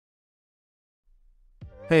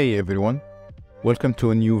Hey everyone, welcome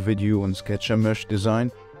to a new video on Sketchaa mesh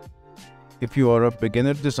design. If you are a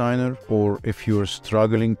beginner designer or if you're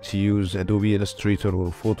struggling to use Adobe Illustrator or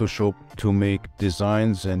Photoshop to make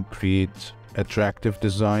designs and create attractive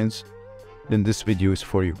designs, then this video is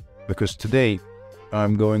for you. Because today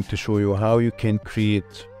I'm going to show you how you can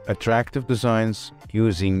create attractive designs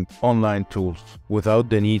using online tools without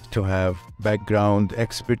the need to have background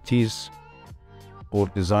expertise or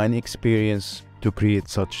design experience to create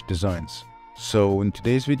such designs. So in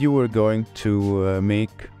today's video we're going to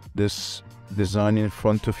make this design in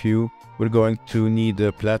front of you. We're going to need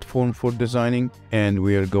a platform for designing, and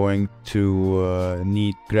we are going to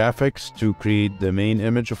need graphics to create the main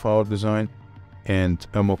image of our design and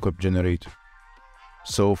a mockup generator.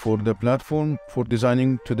 So for the platform for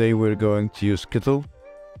designing today we're going to use Kittl,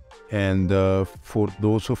 and for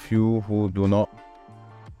those of you who do not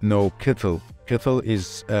know Kittl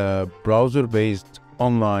is a browser-based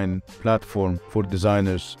online platform for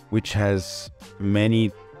designers which has many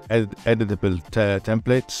editable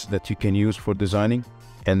templates that you can use for designing,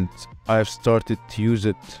 and I've started to use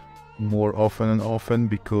it more often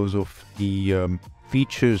because of the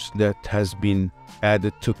features that has been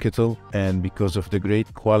added to Kittl and because of the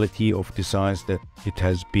great quality of designs that it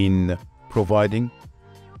has been providing.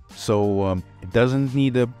 So it doesn't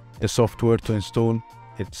need a software to install.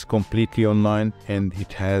 It's completely online, and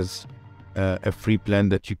it has a free plan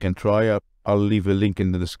that you can try. I'll leave a link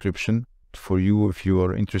in the description for you if you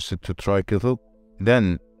are interested to try Kittl.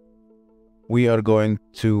 Then we are going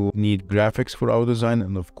to need graphics for our design,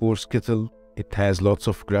 and of course Kittl, it has lots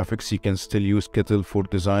of graphics. You can still use Kittl for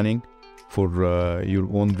designing for your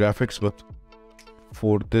own graphics, but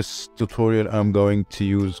for this tutorial I'm going to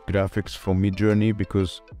use graphics from Midjourney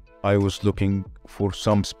because I was looking for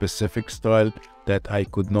some specific style that I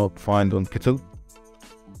could not find on Kittl.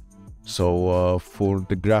 So for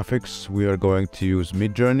the graphics we are going to use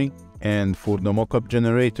Midjourney, and for the mockup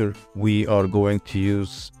generator we are going to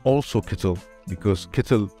use also Kittl, because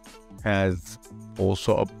Kittl has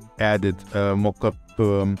also added a mockup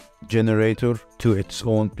generator to its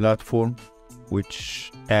own platform,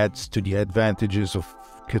 which adds to the advantages of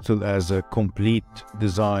Kittl as a complete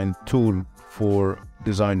design tool for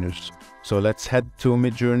designers. So let's head to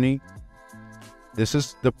Midjourney. This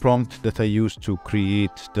is the prompt that I used to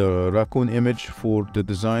create the raccoon image for the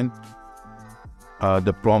design.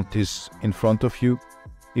 The prompt is in front of you.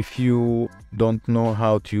 If you don't know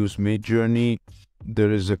how to use Midjourney,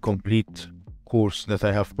 there is a complete course that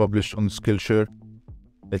I have published on Sketchaa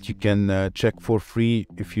that you can check for free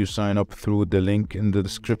if you sign up through the link in the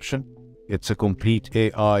description. It's a complete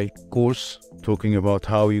AI course talking about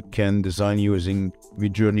how you can design using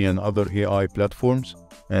Midjourney and other AI platforms.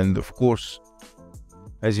 And of course,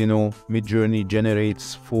 as you know, Midjourney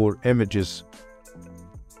generates 4 images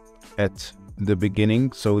at the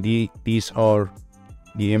beginning. So these are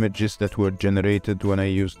the images that were generated when I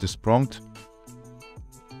used this prompt.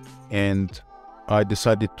 And I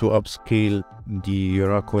decided to upscale the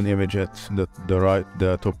raccoon image at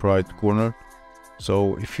the top right corner.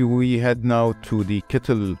 So if we head now to the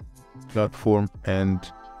Kittl platform and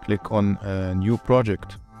click on a new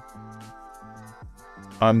project,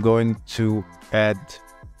 I'm going to add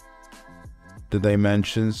the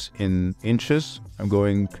dimensions in inches.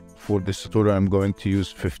 For this tutorial I'm going to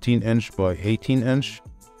use 15 inch by 18 inch.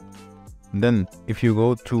 Then if you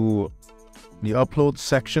go to the upload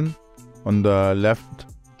section on the left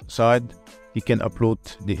side, you can upload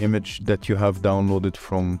the image that you have downloaded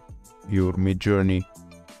from your Midjourney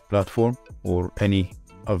platform or any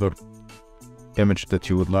other image that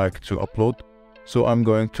you would like to upload. So I'm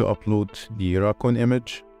going to upload the raccoon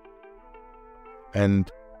image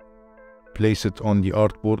and place it on the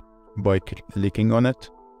artboard by clicking on it.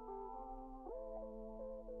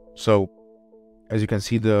 So as you can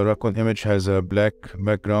see, the raccoon image has a black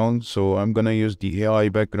background, so I'm gonna use the AI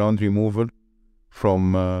background remover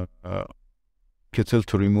from Kittl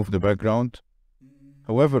to remove the background.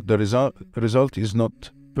 However, the result is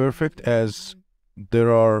not perfect, as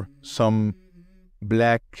there are some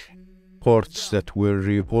black parts that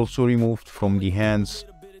were also removed from the hands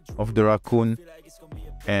of the raccoon,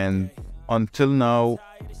 and until now,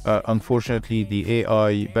 unfortunately, the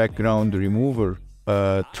AI background remover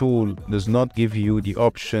tool does not give you the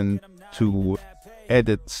option to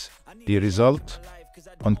edit the result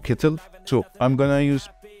on Kittl. So I'm gonna use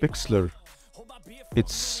Pixlr.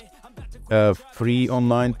 It's a free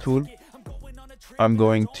online tool. I'm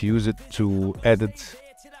going to use it to edit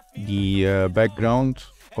the background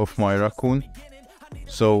of my raccoon.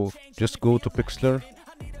 So just go to Pixlr,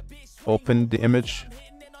 open the image,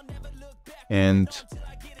 and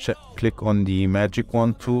click on the magic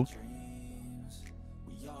wand tool,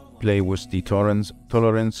 play with the tolerance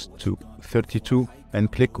to 32,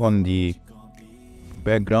 and click on the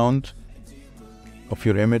background of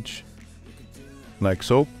your image like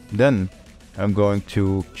so. Then I'm going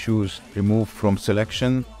to choose remove from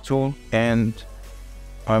selection tool, and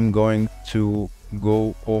I'm going to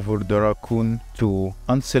go over the raccoon to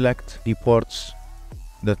unselect the parts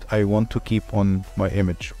that I want to keep on my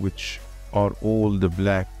image, which are all the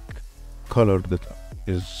black color that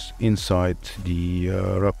is inside the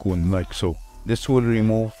raccoon like so. This will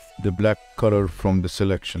remove the black color from the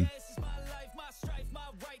selection.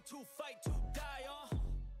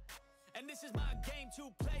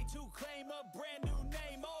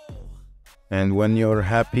 And when you're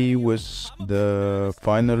happy with the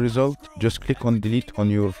final result, just click on delete on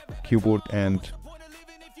your keyboard and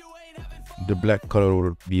the black color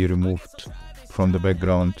will be removed from the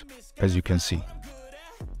background, as you can see.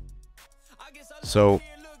 So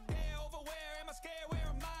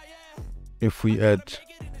if we add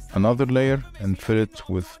another layer and fill it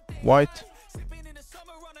with white,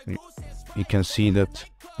 you can see that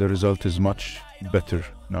the result is much better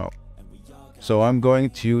now. So I'm going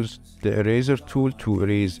to use the eraser tool to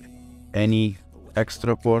erase any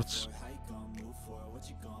extra parts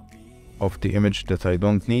of the image that I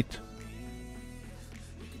don't need.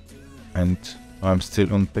 And I'm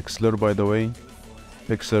still on Pixlr, by the way.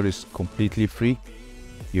 Pixlr is completely free.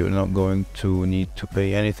 You're not going to need to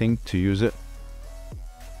pay anything to use it.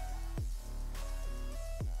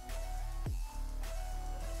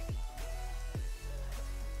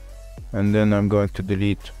 And then I'm going to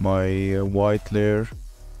delete my white layer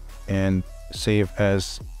and save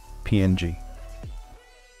as PNG.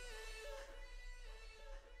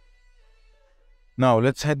 Now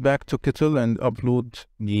let's head back to Kittl and upload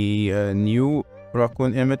the new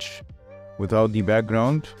raccoon image without the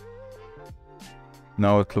background.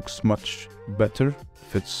 Now it looks much better,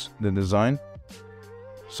 fits the design.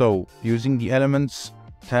 So using the elements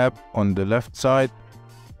tab on the left side,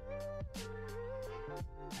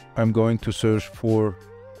 I'm going to search for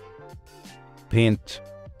paint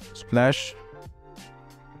splash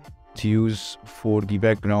to use for the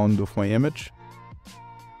background of my image.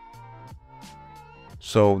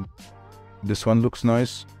 So this one looks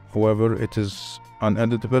nice, however it is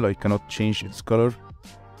uneditable. I cannot change its color,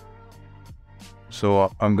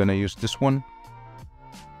 so I'm gonna use this one.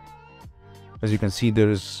 As you can see, there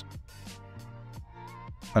is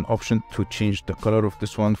an option to change the color of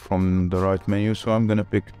this one from the right menu, so I'm gonna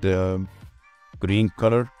pick the green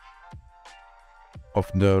color of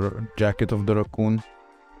the jacket of the raccoon,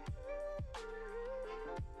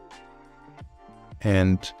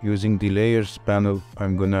 and using the layers panel,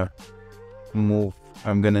 I'm gonna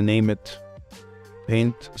name it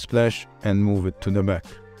paint splash and move it to the back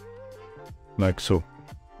like so.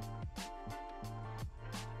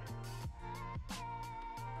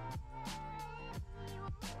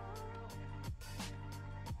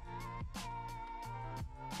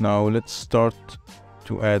 Now let's start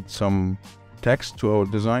to add some text to our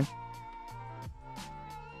design.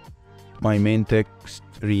 My main text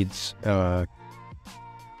reads,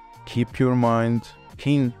 keep your mind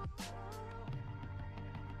keen.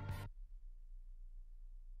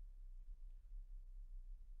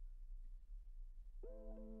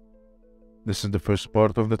 This is the first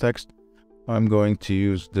part of the text. I'm going to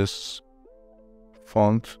use this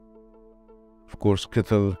font. Of course,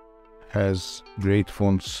 Kittl has great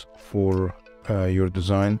fonts for your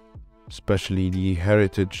design, especially the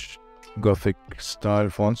heritage Gothic style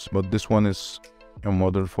fonts, but this one is a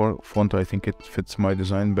modern font. I think it fits my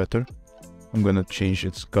design better. I'm gonna change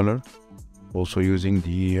its color, also using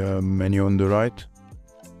the menu on the right.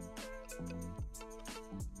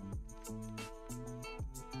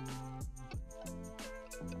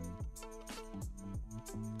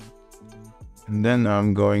 And then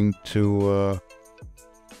I'm going to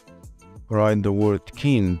write the word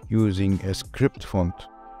keen using a script font.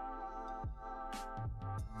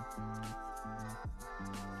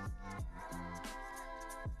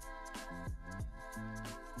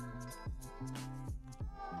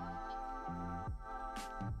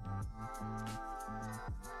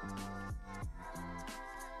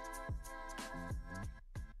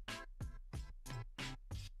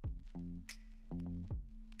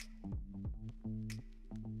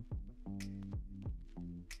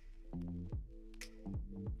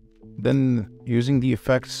 Then using the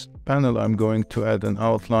effects panel, I'm going to add an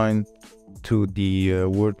outline to the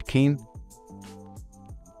word keen.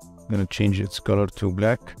 I'm going to change its color to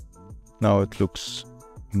black. Now it looks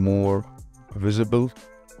more visible.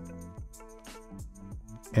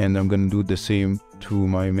 And I'm going to do the same to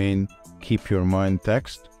my main keep your mind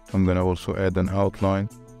text. I'm gonna also add an outline,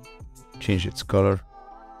 change its color,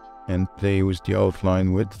 and play with the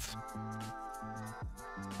outline width.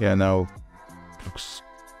 Yeah, now it looks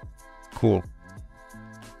cool.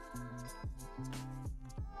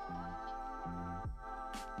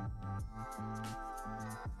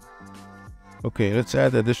 Okay, let's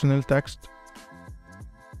add additional text.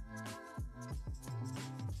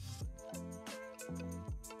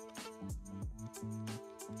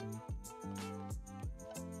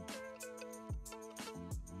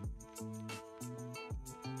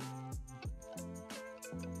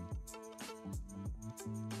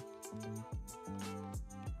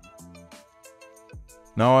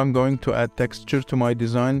 Now I'm going to add texture to my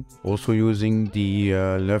design, also using the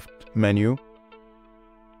left menu.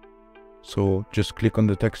 So just click on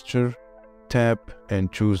the texture tab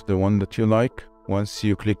and choose the one that you like. Once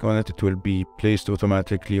you click on it, it will be placed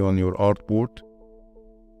automatically on your artboard.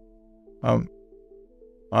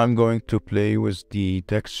 I'm going to play with the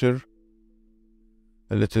texture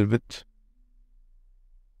a little bit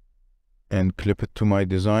and clip it to my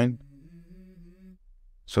design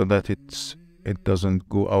so that it doesn't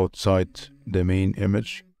go outside the main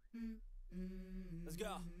image.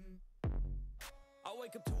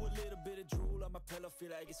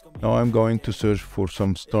 Now I'm going to search for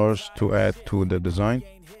some stars to add to the design.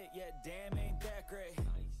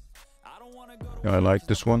 I like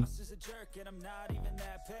this one.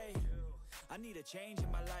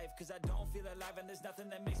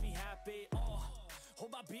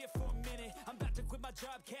 Hold my beer for a minute. I'm about to quit my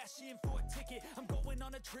job, cash in for a ticket. I'm going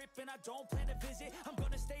on a trip and I don't plan to visit. I'm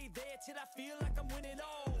gonna stay there till I feel like I'm winning.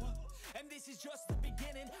 Oh, and this is just the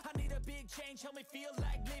beginning. I need a big change, help me feel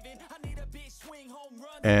like living. I need a big swing, home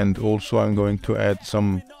run. And also I'm going to add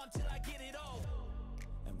some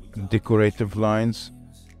decorative lines.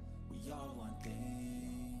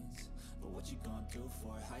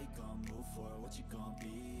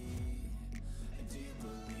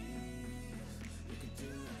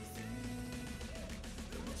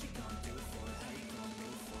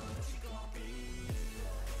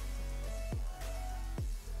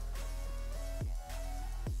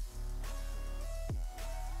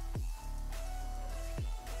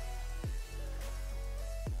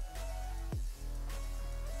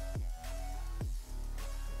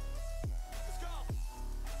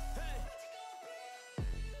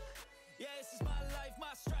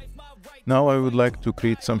 Now I would like to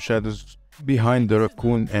create some shadows behind the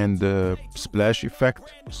raccoon and the splash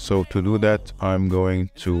effect. So to do that, I'm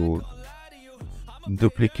going to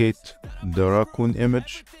duplicate the raccoon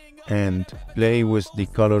image and play with the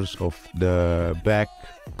colors of the back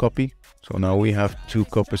copy. So now we have two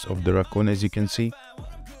copies of the raccoon, as you can see.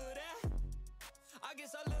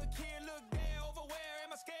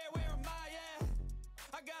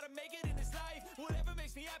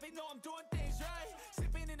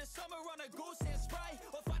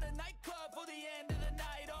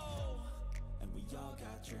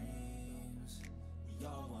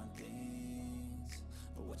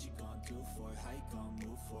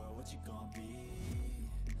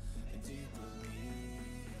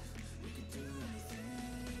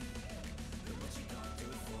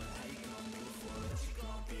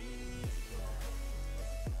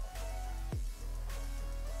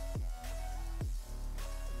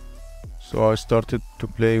 So I started to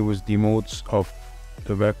play with the modes of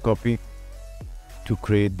the back copy to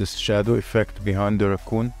create this shadow effect behind the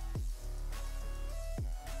raccoon.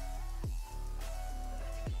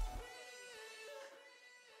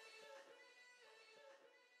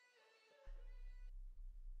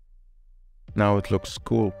 Now it looks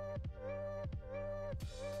cool.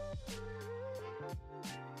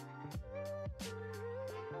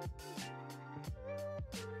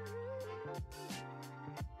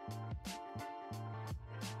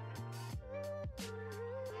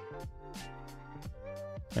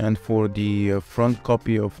 And for the front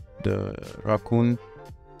copy of the raccoon,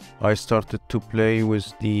 I started to play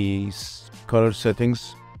with the color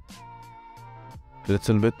settings a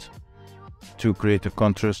little bit to create a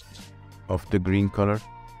contrast of the green color.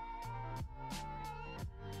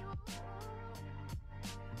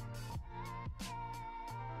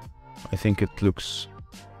 I think it looks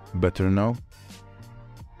better now.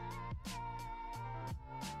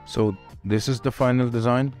 So this is the final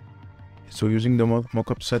design. So using the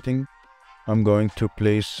mockup setting, I'm going to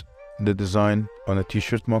place the design on a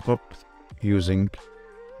t-shirt mockup using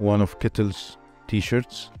one of Kittl's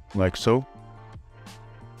t-shirts, like so.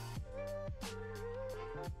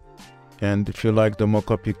 And if you like the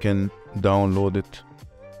mockup, you can download it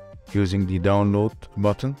using the download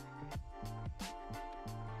button.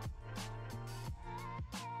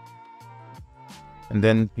 And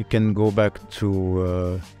then you can go back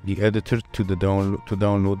to the editor to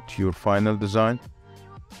download your final design.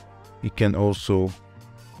 You can also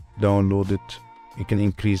download it. You can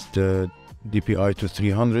increase the DPI to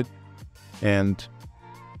 300 and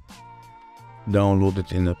download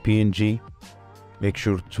it in a PNG. Make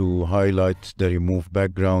sure to highlight the remove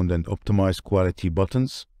background and optimize quality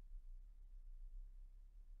buttons.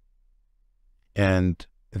 And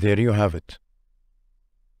there you have it.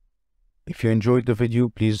 If you enjoyed the video,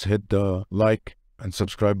 please hit the like and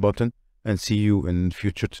subscribe button, and see you in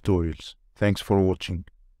future tutorials. Thanks for watching.